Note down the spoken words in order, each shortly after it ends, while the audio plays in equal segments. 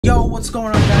Yo, what's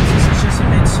going on, guys? This is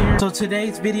GCMX here. So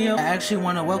today's video, I actually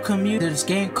want to welcome you to this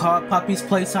game called Puppy's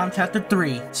Playtime Chapter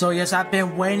 3. So yes, I've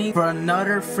been waiting for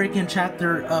another freaking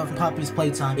chapter of Puppy's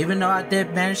Playtime. Even though I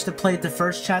did manage to play the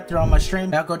first chapter on my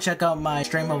stream, y'all go check out my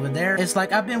stream over there. It's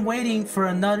like I've been waiting for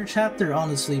another chapter,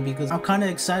 honestly, because I'm kind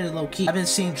of excited low-key. I've been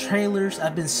seeing trailers,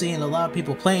 I've been seeing a lot of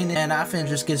people playing it, and I finna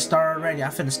just get started already. I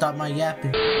finna stop my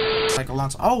yapping. Like a long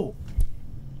time. Oh!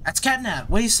 That's Catnap.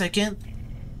 Wait a second.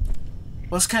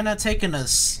 What's kind of taking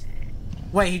us?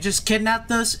 Wait, he just kidnapped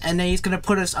us and then he's gonna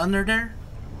put us under there?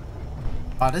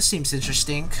 Oh, this seems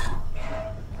interesting.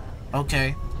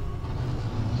 Okay.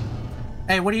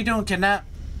 Hey, what are you doing, Kidnap?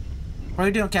 What are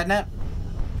you doing, Catnap?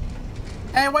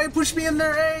 Hey, why you push me in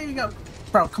there? Hey, you go.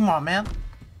 Bro, come on, man.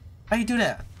 How you do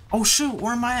that? Oh, shoot,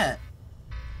 where am I at?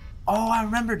 Oh, I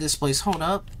remember this place. Hold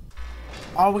up.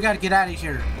 Oh, we gotta get out of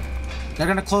here. They're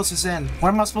gonna close us in.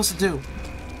 What am I supposed to do?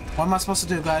 What am I supposed to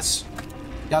do, guys?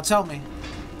 Y'all tell me.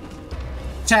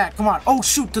 Chat, come on. Oh,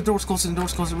 shoot, the door's closing, the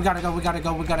door's closing. We gotta go, we gotta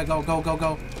go, we gotta go, go, go,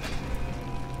 go.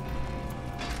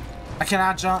 I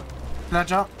cannot jump. Can I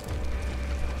jump?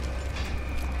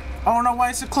 Oh no, why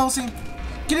is it closing?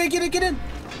 Get in, get in, get in.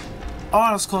 Oh,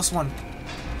 that was a close one.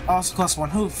 Oh, it's a close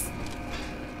one. Hoof.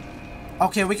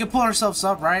 Okay, we can pull ourselves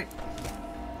up, right?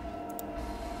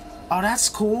 Oh, that's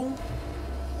cool.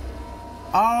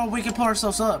 Oh, we can pull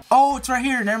ourselves up. Oh, it's right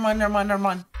here. Never mind, never mind, never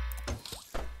mind.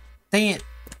 Dang it.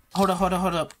 Hold up, hold up,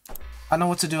 hold up. I know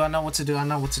what to do, I know what to do, I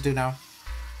know what to do now.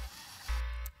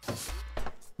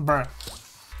 Bruh.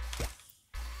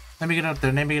 Let me get up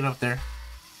there, let me get up there.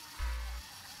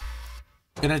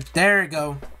 There you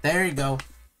go. There you go.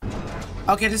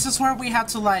 Okay, this is where we have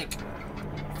to, like,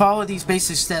 follow these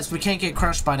basic steps. We can't get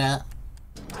crushed by that.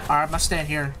 Alright, I'm gonna stand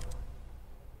here.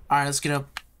 Alright, let's get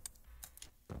up.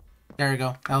 There we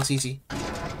go. That was easy.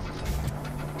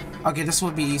 Okay, this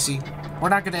would be easy. We're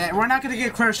not gonna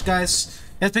get crushed, guys.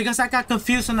 It's because I got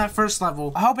confused on that first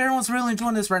level. I hope everyone's really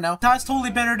enjoying this right now. That was totally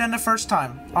better than the first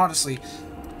time, honestly.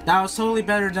 That was totally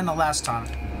better than the last time.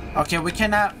 Okay, we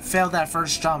cannot fail that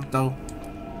first jump though.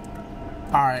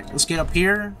 Alright, let's get up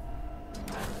here.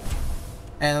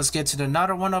 And let's get to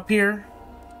another one up here.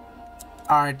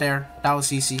 Alright, there. That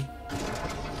was easy.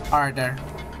 Alright, there.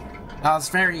 That was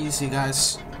very easy,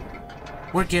 guys.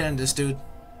 We're getting this, dude.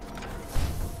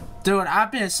 Dude,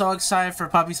 I've been so excited for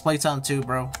Puppy's Playtime 2,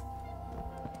 bro.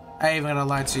 I ain't even gonna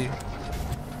lie to you.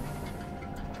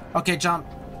 Okay, jump.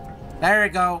 There we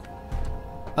go.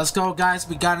 Let's go, guys.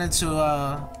 We got into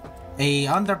a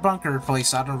under bunker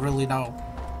place. I don't really know.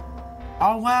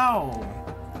 Oh, wow.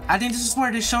 I think this is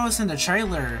where they show us in the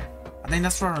trailer. I think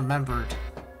that's what I remembered.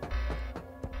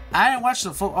 I didn't watch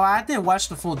the full... Oh, I did watch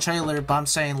the full trailer, but I'm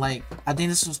saying, like, I think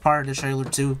this was part of the trailer,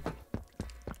 too.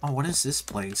 Oh, what is this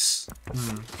place?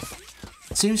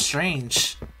 It seems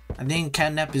strange. I think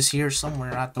Catnap is here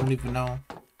somewhere. I don't even know.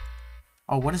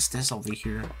 Oh, what is this over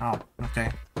here? Oh, okay.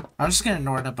 I'm just gonna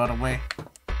ignore it by the way.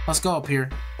 Let's go up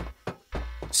here.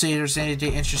 See if there's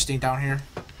anything interesting down here.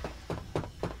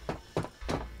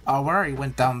 Oh, we already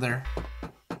went down there.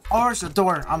 Oh, there's the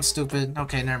door. I'm stupid.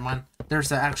 Okay, never mind. There's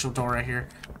the actual door right here.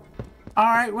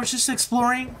 Alright, we're just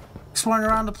exploring. Exploring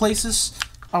around the places.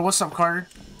 Oh, what's up, Carter?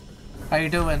 How you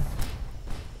doing?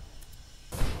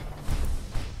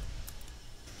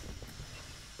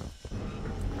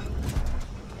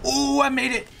 Oh, I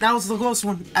made it! That was the close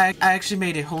one. I actually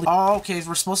made it. Holy. Oh, okay,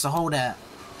 we're supposed to hold that.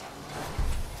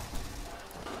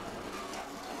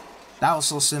 That was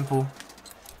so simple.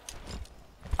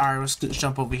 Alright, let's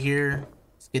jump over here.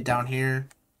 Let's get down here.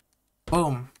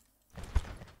 Boom.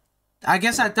 I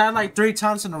guess I died like 3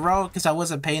 times in a row because I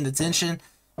wasn't paying attention.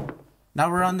 Now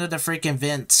we're under the freaking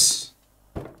vents.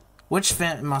 Which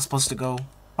vent am I supposed to go?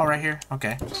 Oh, right here?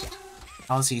 Okay.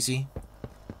 That was easy.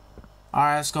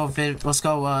 Alright, let's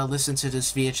go listen to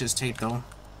this VHS tape though.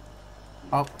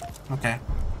 Oh, okay.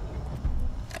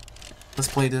 Let's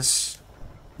play this.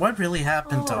 What really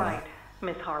happened though? Alright,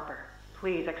 Miss Harper.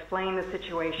 Please explain the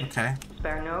situation. Okay.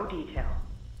 Spare no detail.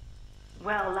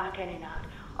 Well, like any night,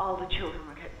 all the children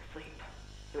were getting sleep.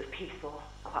 It was peaceful,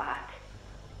 quiet.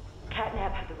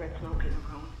 Catnap had the red smoke in the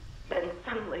room. Then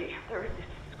suddenly, there was this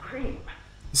scream.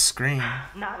 Scream?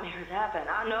 Nightmares happen,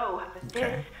 I know, but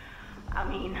this... I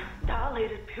mean,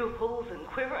 dilated pupils and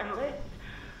quivering lips.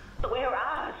 The way her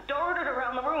eyes darted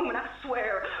around the room, and I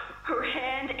swear, her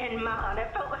hand in mine,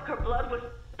 it felt like her blood was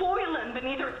boiling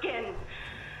beneath her skin.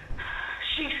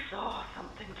 She saw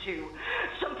something too.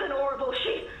 Something horrible.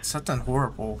 Something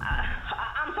horrible?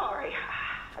 I'm sorry.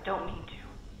 I don't mean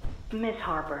to. Miss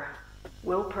Harper,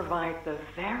 we'll provide the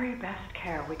very best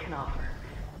care we can offer.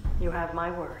 You have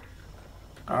my word.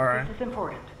 Alright. This is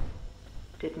important.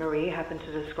 Did Marie happen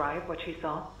to describe what she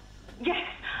saw? Yes,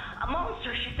 a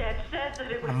monster, she said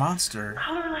that it was a monster.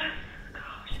 colorless.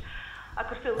 Gosh, I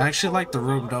could feel I actually like the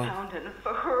room though. pounding.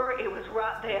 For her, it was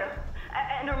right there.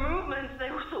 And her movements, they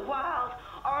were so wild.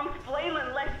 Arms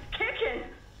flailing, legs kicking.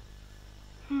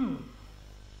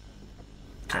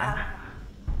 Okay.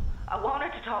 I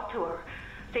wanted to talk to her,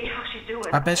 see how she's doing.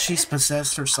 I bet she's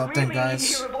possessed or something, really guys. Need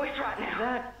to hear her voice right now.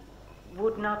 That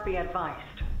would not be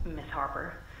advised, Miss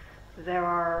Harper. There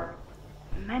are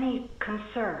many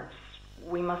concerns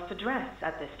we must address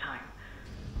at this time.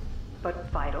 But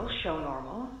vitals show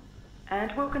normal,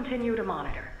 and we'll continue to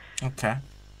monitor. Okay.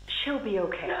 She'll be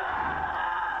okay.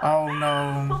 Oh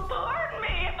no. Well, pardon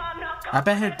me if I'm not. I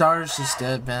bet her daughter's just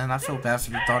dead, man. I feel bad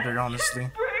for the daughter, honestly.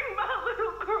 Bring my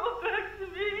little girl back to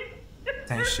me.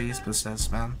 Dang, she's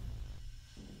possessed, man.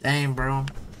 Dang, bro.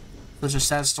 Such a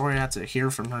sad story I had to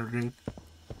hear from her, dude.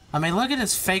 I mean, look at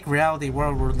this fake reality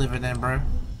world we're living in, bro.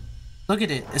 Look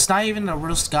at it. It's not even the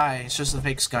real sky. It's just a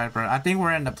fake sky, bro. I think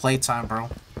we're in the playtime, bro.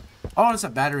 Oh, there's a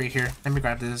battery here. Let me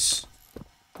grab this.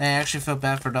 I actually feel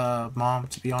bad for the mom,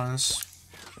 to be honest.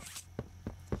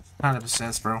 Kind of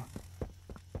obsessed, bro.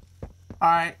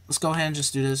 Alright, let's go ahead and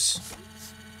just do this.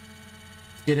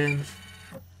 Get in.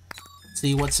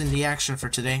 See what's in the action for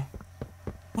today.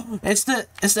 It's the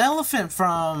elephant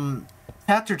from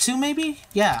chapter 2, maybe?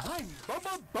 Yeah. I'm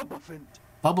Bubba Bubbaphant.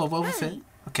 Bubba Bubbaphant. Hey,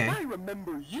 Okay. I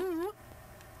remember you.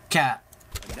 Cat.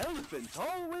 An elephant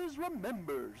always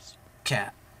remembers.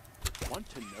 Cat. Want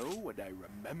to know what I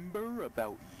remember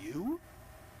about you?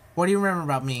 What do you remember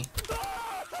about me?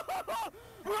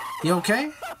 You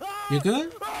okay? You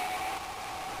good?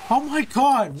 Oh my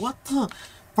god, what the?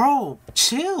 Bro,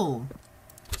 chill.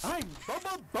 I'm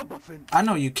Bubba Bubbaphant. I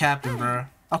know you capping, bro.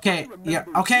 Okay, yeah,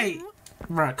 okay.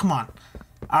 Bro, come on.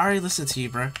 I already listened to you,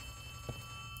 bro.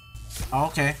 Oh,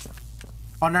 okay.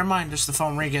 Oh, never mind, there's the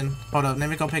phone ringing. Hold up, let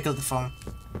me go pick up the phone.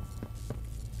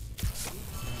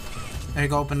 There you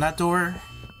go, open that door.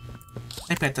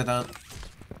 I picked it up.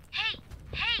 Hey,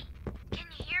 can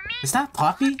you hear me? Is that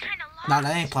Poppy? I'm kinda Nah, lost.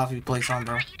 that ain't Poppy Playtime,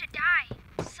 bro. I don't want you to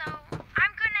die, so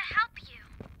I'm gonna help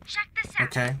you. Check this out.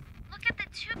 Okay. Look at the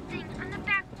tube thing on the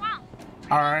back wall.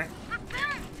 Alright. Look, boom.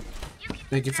 You can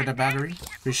Thank you use for the that battery. battery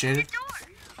to Appreciate open it. the door.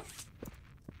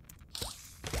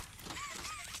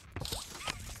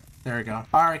 There we go.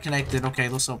 Alright, connected. Okay,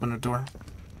 let's open the door.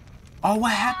 Oh,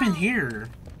 what happened here?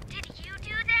 Did you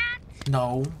do that?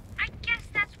 No. I guess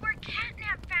that's where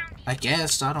Catnap found you. I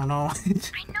guess. I don't know.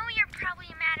 I know you're probably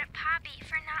mad at Poppy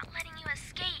for not letting you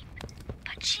escape,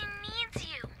 but she needs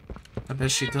you. I bet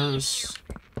she We need does.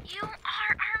 You. You are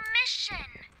our mission.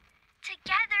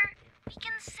 Together, we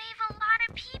can save a lot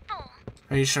of people.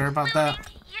 Are you sure about that?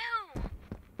 Including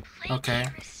you. Okay.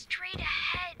 Playcare is straight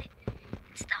ahead.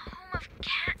 It's the home of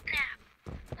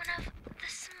Catnap, one of the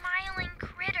smiling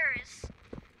critters.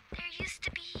 There used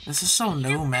to be. This is so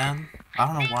new, man. I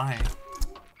don't know why.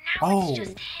 Now Oh. it's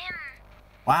just him.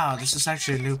 Wow, this is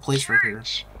actually a new place right here.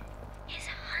 Church, his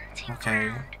hunting Okay.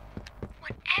 ground.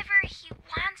 Whatever he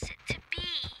wants it to be.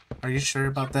 Are you sure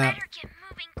about You that? better get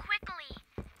moving quickly.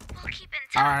 We'll keep in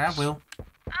touch. Alright, I will.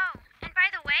 Oh, and by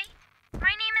the way, my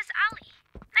name is Ali.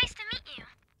 Nice to meet you.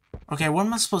 Okay, what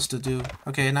am I supposed to do?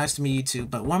 Okay, nice to meet you too,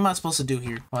 but what am I supposed to do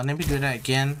here? Well, let me do that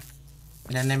again.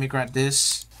 And then let me grab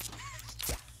this.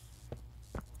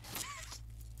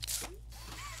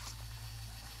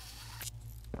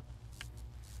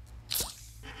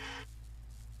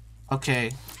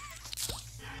 Okay.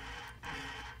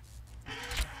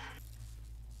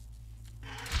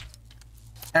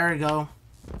 There we go.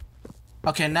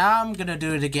 Okay, now I'm gonna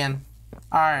do it again.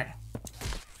 Alright.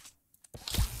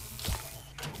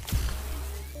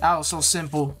 That was so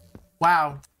simple.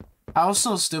 Wow. I was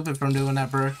so stupid from doing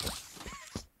that, bro.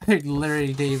 I literally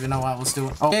didn't even know what I was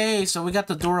doing. Okay, so we got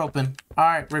the door open.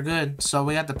 Alright, we're good. So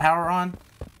we got the power on.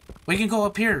 We can go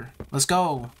up here. Let's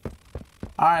go.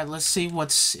 Alright, let's see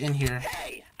what's in here.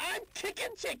 Hey, I'm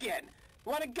Chicken.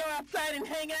 Want to go outside and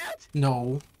hang out?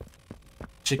 No.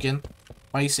 Chicken.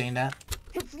 Why are you saying that?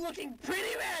 It's looking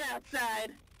pretty rad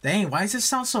outside. Dang, why does it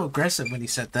sound so aggressive when he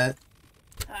said that?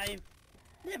 I've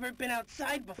never been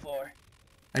outside before.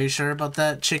 Are you sure about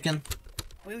that, Chicken?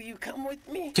 Will you come with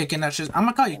me? Kicking, that's just... I'm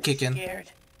gonna call you Kicking.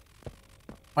 Scared.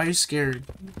 Why are you scared?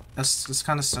 That's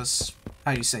kind of sus.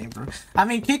 How you saying, bro? I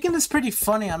mean, Kicking is pretty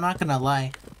funny, I'm not gonna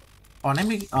lie. Oh, let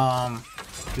me,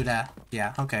 do that.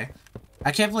 Yeah, okay.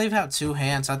 I can't believe I have 2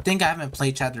 hands. I think I haven't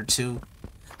played chapter 2.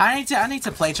 I need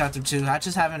to play chapter 2. I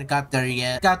just haven't got there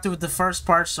yet. Got through the first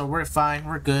part, so we're fine.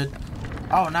 We're good.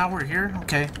 Oh, now we're here?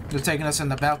 Okay. They're taking us in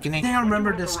the balcony. I think I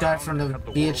remember this guy from the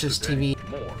VHS TV.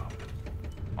 More.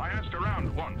 I asked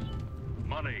around once.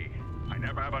 Money. I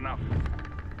never enough.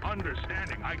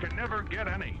 Understanding, I can never get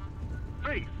any.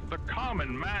 Faith, the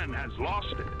common man has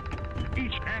lost it.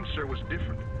 Each answer was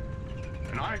different,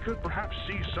 and I could perhaps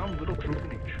see some little truth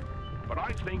in each. But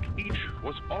I think each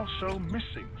was also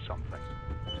missing something.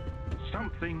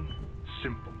 Something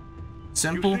simple.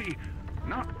 Simple? You see,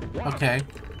 not one okay.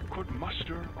 of them could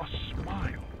muster a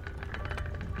smile.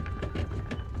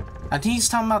 I think he's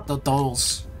talking about the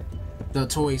dolls. The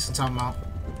toys he's talking about.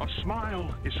 A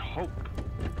smile is hope.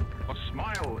 A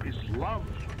smile is love.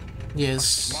 Yes.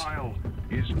 A smile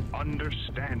is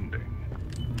understanding.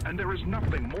 And there is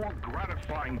nothing more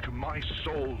gratifying to my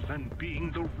soul than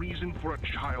being the reason for a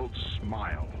child's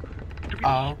smile. To be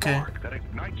the spark that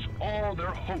ignites all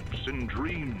their hopes and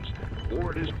dreams.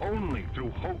 For it is only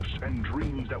through hopes and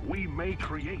dreams that we may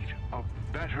create a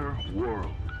better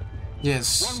world.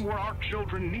 Yes. One where our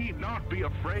children need not be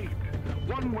afraid.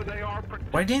 One where they are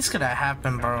protected. What do you think's gonna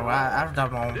happen, bro? I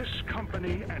don't know. This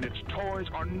company and its toys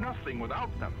are nothing without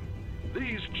them.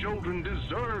 These children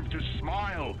deserve to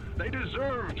smile. They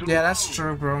deserve to Yeah, love. that's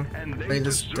true, bro. And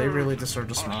They really deserve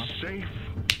to smile. A safe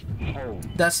home.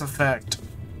 That's a fact.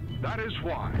 That is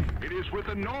why it is with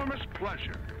enormous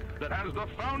pleasure that as the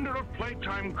founder of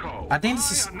Playtime Co. I think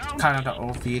this is kind of the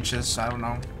old VHS. I don't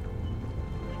know.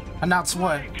 Announce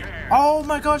what? Oh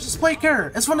my gosh, it's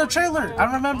Playcare! It's from the trailer!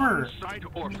 I remember!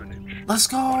 Orphanage. Let's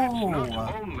go! But it's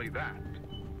not only that.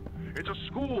 It's a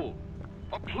school,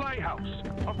 a playhouse,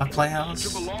 a playhouse?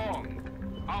 To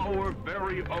belong. Our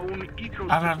very own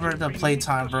ecosystem. I remember the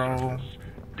Playtime, bro.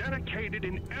 Dedicated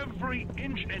in every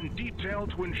inch and detail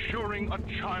to ensuring a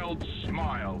child's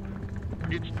smile.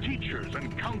 Its teachers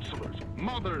and counselors,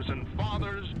 mothers and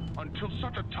fathers, until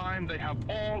such a time they have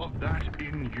all of that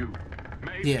in you.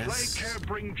 May Playcare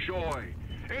bring joy,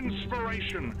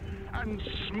 inspiration, and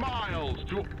smiles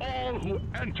to all who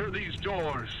enter these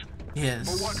doors. Yes.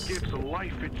 For what gives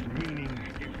life its meaning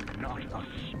if not a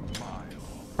smile?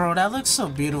 Bro, that looks so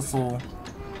beautiful.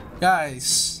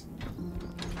 Guys.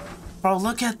 Bro,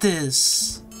 look at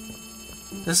this.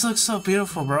 This looks so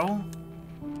beautiful, bro.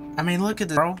 I mean, look at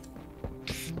this, bro.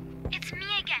 It's me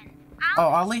again. Oh,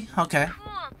 Ollie? Okay.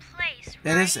 Cool place,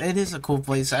 right? It is a cool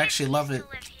place. I actually love it.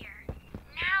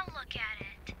 Now look at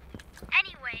it.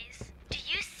 Anyways, do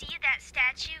you see that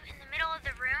statue in the middle of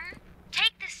the room?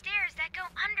 Take the stairs that go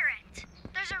under it.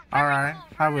 There's a really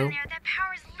cool room in there that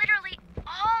powers literally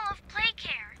all of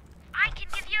Playcare. I can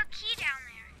give you a key down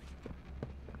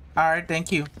there. Alright,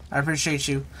 thank you. I appreciate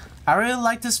you. I really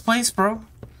like this place, bro.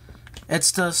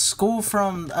 It's the school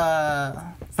from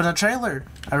the trailer,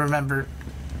 I remember.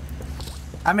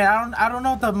 I mean, I don't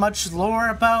know the much lore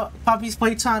about Poppy's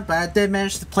Playtime, but I did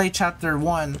manage to play Chapter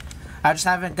 1. I just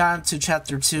haven't gotten to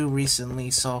Chapter 2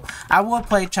 recently, so I will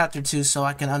play Chapter 2 so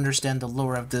I can understand the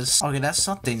lore of this. Okay, that's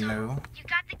something new. You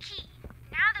got the key.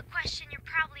 Now the question you're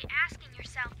probably asking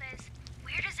yourself is,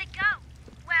 where does it go?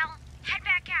 Well, head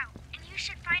back out, and you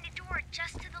should find a door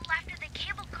just to the left of the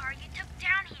cable car you took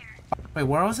down here. Wait,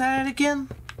 where was that at again?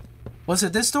 Was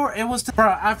it this door? It was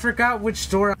bro, I forgot which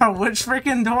door. Which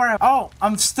freaking door? Oh,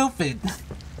 I'm stupid.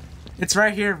 It's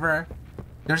right here, bro.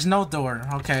 There's no door.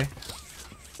 Okay.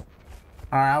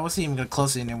 Alright, I wasn't even gonna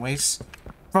close it anyways.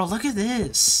 Bro, look at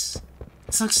this.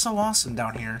 This looks so awesome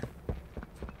down here.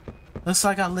 Looks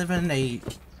like I live in a...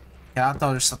 Yeah, I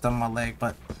thought there's something on my leg,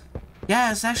 but...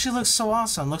 Yeah, it actually looks so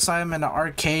awesome. Looks like I'm in an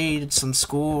arcade, some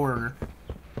school, or...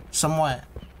 somewhat.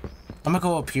 I'm gonna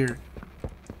go up here.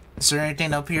 Is there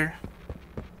anything up here?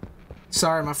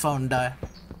 Sorry, my phone died.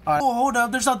 Oh, hold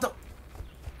up. There's a door.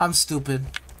 I'm stupid.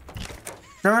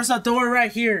 There was a door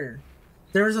right here.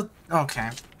 There was a... Okay.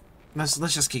 Let's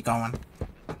just keep going.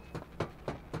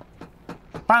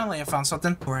 Finally, I found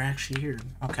something. We're actually here.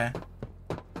 Okay.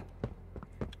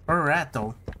 Where we're at,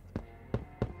 though.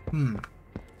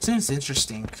 Seems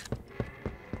interesting.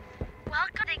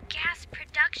 Welcome to the gas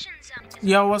production zone.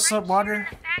 Yo, what's up, Water?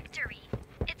 Factory.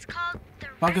 It's called the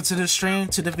Welcome to the stream,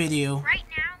 to the video. Right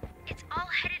now, it's all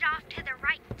headed off to the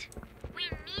right. We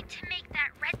need to make that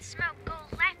red smoke go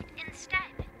left instead.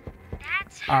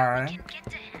 That's how we can get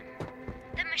to him.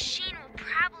 The machine will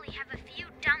probably have a few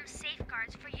dumb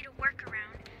safeguards for you to work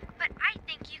around, but I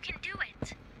think you can do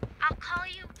it. I'll call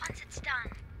you once it's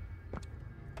done.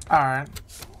 Alright.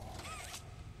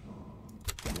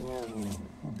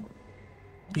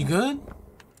 You good?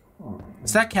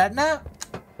 Is that catnap?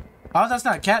 Oh, that's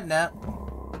not catnap.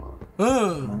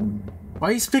 Ugh. Why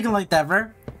are you speaking like that,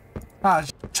 bro? Ah,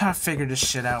 trying to figure this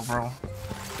shit out, bro.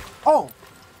 Oh!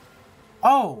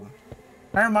 Oh!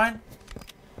 Never mind.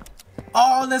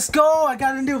 Oh, let's go! I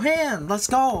got a new hand! Let's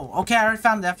go! Okay, I already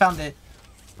found it. I found it.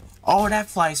 Oh, that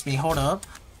flies me. Hold up.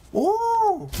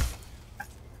 Ooh!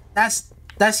 That's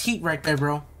That's heat right there,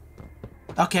 bro.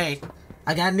 Okay,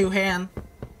 I got a new hand.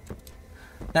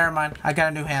 Never mind, I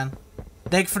got a new hand.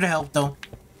 Thank you for the help, though.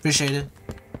 Appreciate it.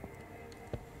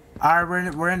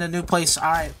 Alright, we're in a new place.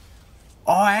 Alright.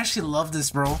 Oh, I actually love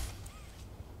this, bro.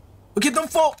 Okay,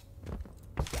 don't fall!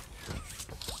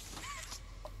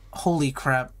 Holy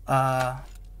crap. I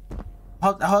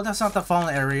hope that's not the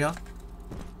fallen area.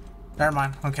 Never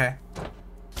mind, okay.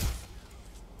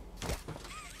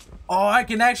 Oh, I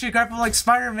can actually grapple like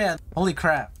Spider-Man. Holy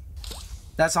crap.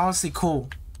 That's honestly cool.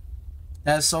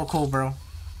 That's so cool, bro.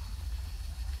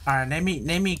 Alright, let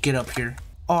me get up here.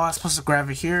 Oh, I'm supposed to grab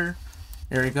it here.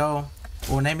 There we go.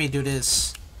 Well, let me do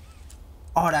this.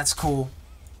 Oh, that's cool.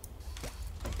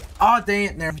 Oh, dang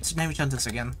it. There, let me try this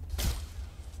again.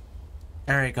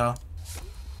 There we go.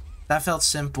 That felt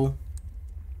simple.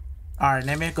 Alright,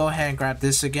 let me go ahead and grab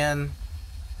this again.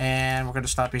 And we're going to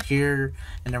stop it here.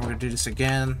 And then we're going to do this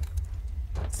again.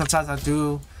 Sometimes I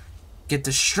do get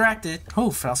distracted.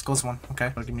 Oh, fast goes one.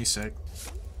 Okay, give me a sec.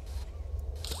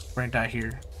 Bring that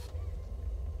here.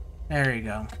 There you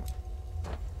go.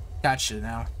 Gotcha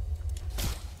now.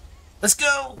 Let's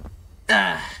go!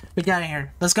 We got in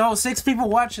here. Let's go. 6 people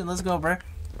watching. Let's go, bro.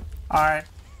 Alright.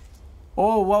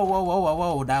 Oh, whoa, whoa, whoa, whoa,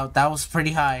 whoa. That was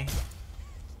pretty high.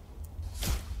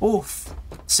 Oof.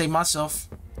 Save myself.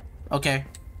 Okay.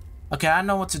 Okay, I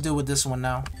know what to do with this one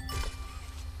now.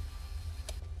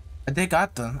 I think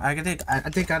got them. I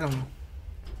think got them.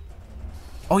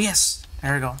 Oh, yes.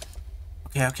 There we go.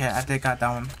 Okay, okay. I think got that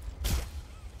one.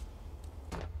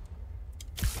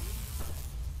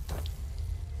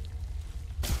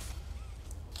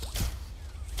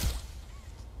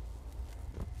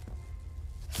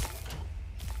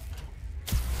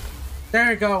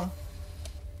 There you go.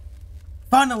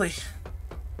 Finally.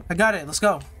 I got it. Let's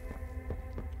go.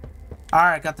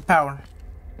 Alright, got the power.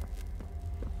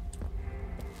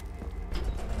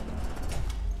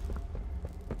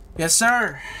 Yes,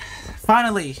 sir.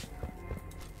 Finally.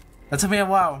 That took me a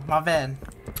while. My bad.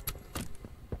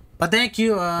 But thank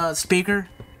you, speaker.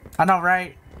 I know,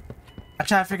 right? I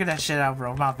try to figure that shit out,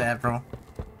 bro. My bad, bro.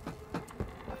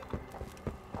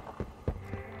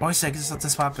 Wait a second.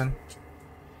 Something's popping.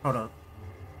 Hold up.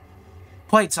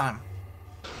 Playtime.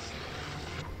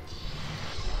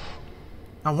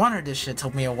 I wonder this shit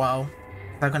took me a while.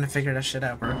 I'm gonna figure that shit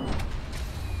out, bro.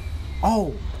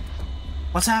 Oh!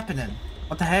 What's happening?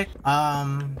 What the heck?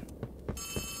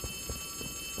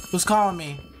 Who's calling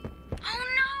me? Oh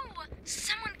no!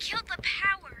 Someone killed the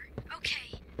power.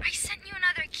 Okay, I sent you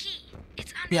another key.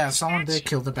 It's under Yeah, the someone did statue.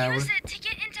 kill the power. Use it to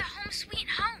get into Home Sweet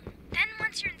Home. Then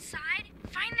once you're inside,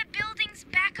 find the building's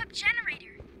backup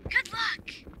generator. Good luck!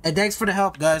 Hey, thanks for the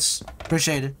help, guys.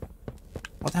 Appreciate it.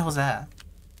 What the hell was that?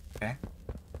 Okay.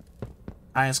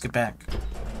 Alright, let's get back.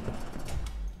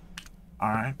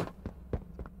 Alright.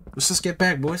 Let's just get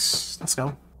back, boys. Let's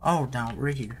go. Oh, now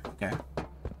we're here. Okay.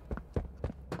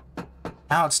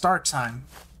 Now it's start time.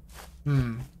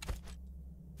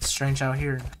 It's strange out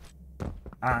here.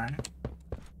 Alright.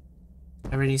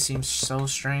 Everything seems so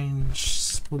strange.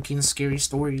 Spooky and scary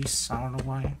stories. I don't know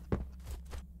why.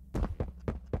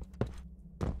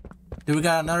 Do we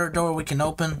got another door we can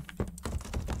open?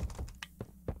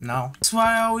 No. That's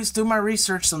why I always do my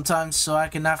research sometimes, so I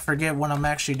cannot forget what I'm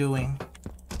actually doing.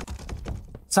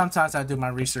 Sometimes I do my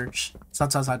research.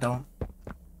 Sometimes I don't.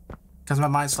 Because my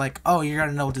mind's like, oh, you're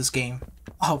gonna know this game.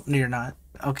 Oh, no, you're not.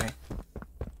 Okay.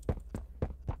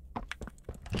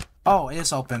 Oh, it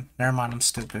is open. Never mind, I'm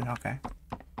stupid. Okay.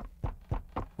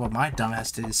 Well, my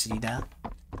dumbass didn't see that.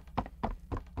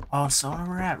 Oh, so where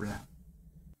we're at now.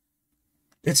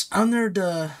 It's under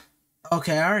the...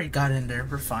 Okay, I already got in there.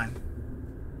 We're fine.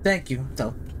 Thank you,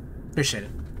 though. Appreciate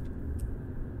it.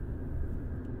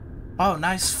 Oh,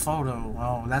 nice photo.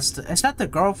 Oh, that's the... Is that the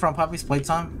girl from Poppy's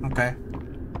Playtime? Okay.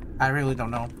 I really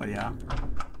don't know, but yeah.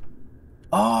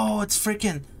 Oh, it's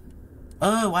freaking...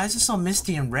 Oh, why is it so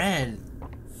misty and red?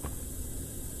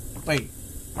 Wait,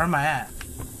 where am I at?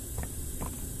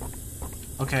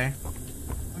 Okay.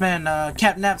 Man,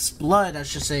 Catnap's blood, I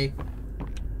should say.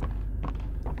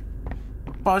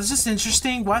 Oh, is this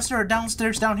interesting? Why is there a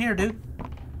downstairs down here, dude?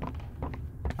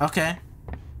 Okay.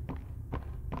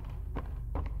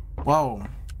 Whoa.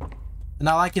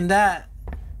 Not liking that.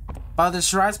 Oh,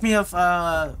 this reminds me of,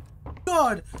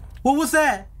 God! What was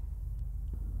that?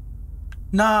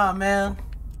 Nah, man.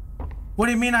 What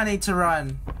do you mean I need to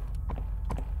run?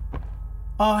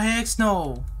 Oh, heck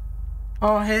no.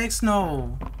 Oh, heck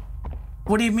no.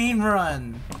 What do you mean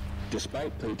run?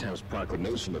 Despite Playtime's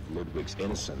proclamation of Ludwig's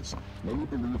innocence, many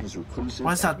believe his reclusive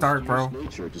Why is that dark, bro?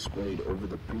 nature displayed over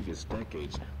the previous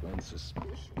decades lends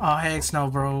suspicion. Oh, heck no,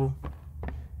 bro.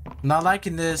 Not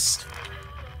liking this.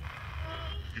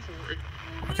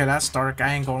 Okay, that's dark.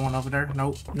 I ain't going over there.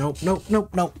 Nope, nope, nope, nope,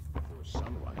 nope.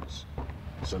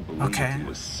 Okay. He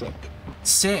was sick.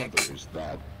 Sick?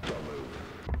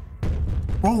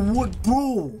 Bro, what,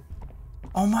 bro?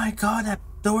 Oh my god, that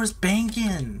door's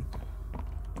banging.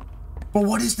 Bro,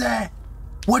 what is that?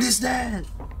 What is that?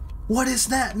 What is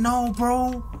that? No,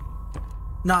 bro.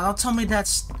 No, don't tell me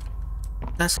that's...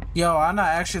 Yo, I'm not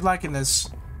actually liking this.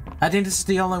 I think this is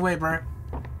the only way, bro.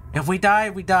 If we die,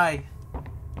 we die.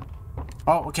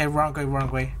 Oh, okay, wrong way,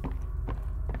 wrong way.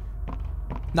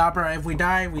 Nah, bro, if we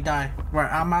die, we die.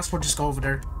 Right, I might as well just go over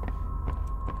there.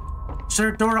 Is there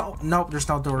a door? Nope, there's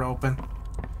no door open.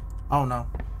 Oh, no.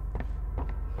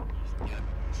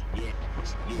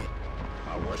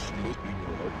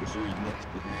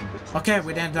 Okay,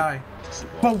 we didn't die.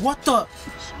 But what the?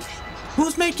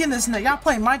 Who's making this? Y'all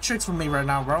playing mind tricks with me right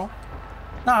now, bro.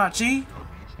 Nah, G.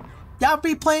 Y'all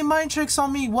be playing mind tricks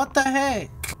on me. What the heck?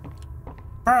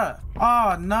 Bruh.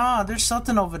 Oh, nah. There's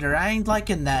something over there. I ain't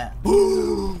liking that.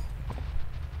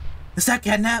 Is that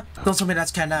catnap? Don't tell me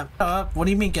that's catnap. Get up. What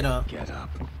do you mean get up? Get up.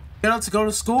 Get up to go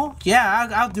to school? Yeah,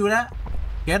 I'll do that.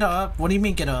 Get up. What do you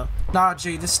mean get up? Nah,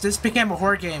 G. This became a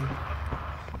horror game.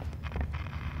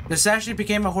 This actually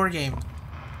became a horror game.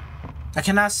 I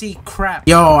cannot see crap.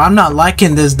 Yo, I'm not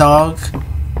liking this, dog.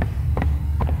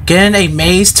 Getting a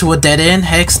maze to a dead end?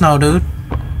 Heck no, dude.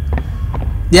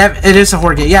 Yeah, it is a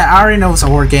horror game. Yeah, I already know it's a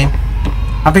horror game.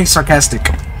 I'm being sarcastic.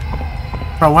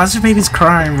 Bro, why is your baby's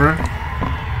crying, bro?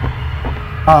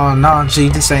 Oh, no, G,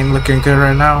 this ain't looking good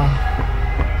right now.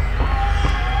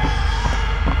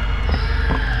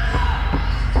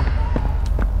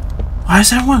 Why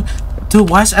is everyone... Dude,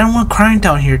 why is everyone crying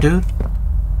down here, dude?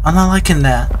 I'm not liking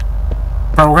that.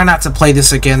 Bro, we're gonna have to play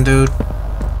this again, dude.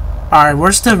 Alright,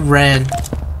 where's the red?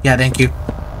 Yeah, thank you.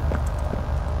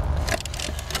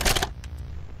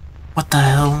 What the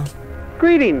hell?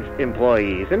 Greetings,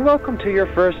 employees, and welcome to your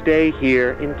first day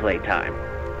here in Playtime.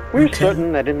 We're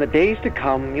certain that in the days to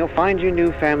come, you'll find your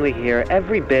new family here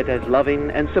every bit as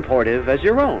loving and supportive as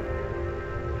your own.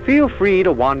 Feel free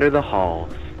to wander the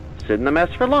halls, sit in the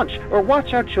mess for lunch, or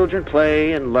watch our children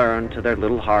play and learn to their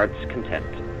little heart's content.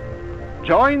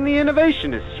 Join the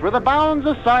innovationists where the bounds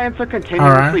of science are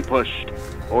continuously pushed,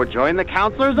 or join the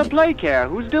counselors of Playcare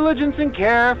whose diligence and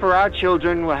care for our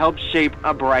children will help shape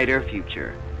a brighter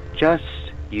future. Just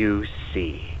you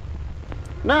see.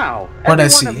 Now, every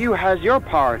one of you has your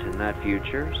part in that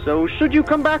future, so should you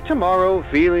come back tomorrow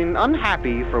feeling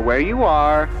unhappy for where you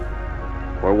are,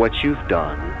 or what you've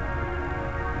done,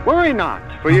 worry not,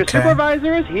 for your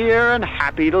supervisor is here and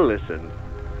happy to listen.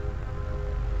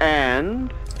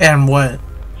 And what?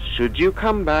 Should you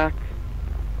come back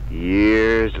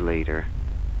years later,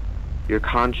 your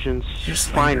conscience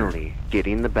finally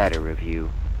getting the better of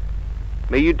you,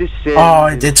 may you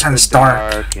descend into the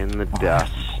dark and the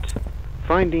dust,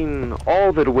 finding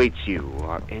all that awaits you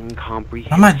are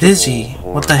incomprehensible. Am I dizzy?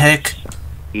 What the heck?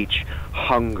 Each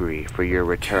hungry for your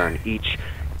return, each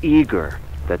eager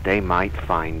that they might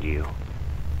find you.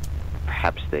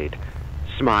 Perhaps they'd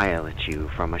smile at you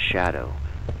from a shadow,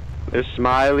 their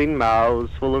smiling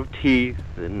mouths full of teeth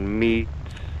and meat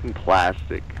and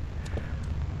plastic,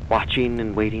 watching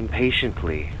and waiting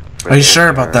patiently for Are you sure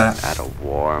about that? At a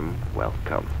warm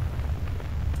welcome.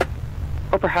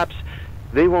 Or perhaps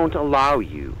they won't allow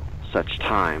you such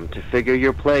time to figure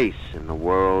your place in the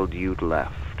world you'd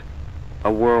left.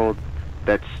 A world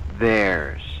that's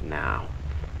theirs now.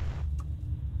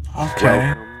 Okay.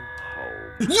 Welcome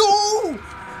home. Yo!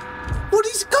 What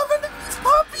is coming?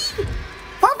 Poppy!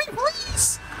 Poppy,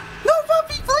 please! No,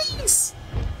 Poppy, please!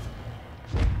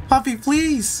 Poppy,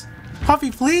 please!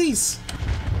 Poppy, please!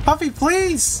 Poppy,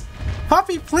 please!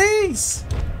 Poppy, please!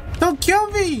 Don't kill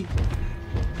me!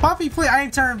 Poppy, please! I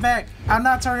ain't turning back. I'm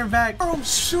not turning back. Oh,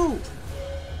 shoot!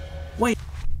 Wait.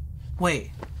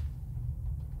 Wait.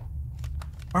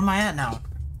 Where am I at now?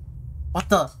 What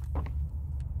the?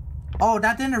 Oh,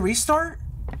 that didn't restart?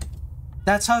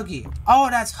 That's Huggy. Oh,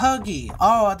 that's Huggy.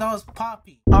 Oh, I thought it was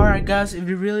Poppy. Alright guys, if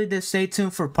you really did stay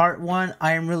tuned for part 1,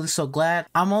 I am really so glad.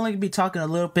 I'm only going to be talking a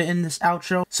little bit in this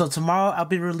outro. So tomorrow I'll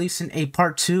be releasing a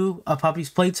part 2 of Poppy's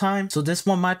Playtime. So this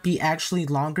one might be actually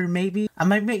longer maybe. I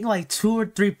might make like 2 or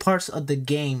 3 parts of the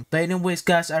game. But anyways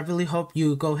guys, I really hope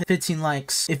you go hit 15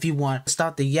 likes if you want.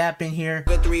 Stop the yapping here.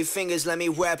 With 3 fingers, let me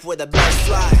rap with the best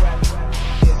fly.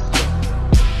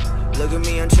 Look at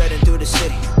me, I'm treading through the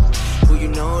city. Who you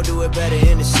know do it better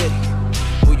in the city?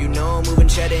 Who you know moving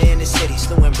cheddar in the city?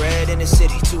 Stewing bread in the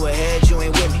city. 2 ahead, you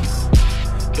ain't with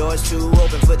me. Doors too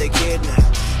open for the kid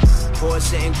now. Poor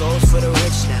sitting goals for the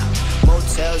rich now.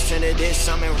 Motels turn to this,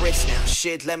 I'm rich now.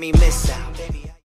 Shit, let me miss out.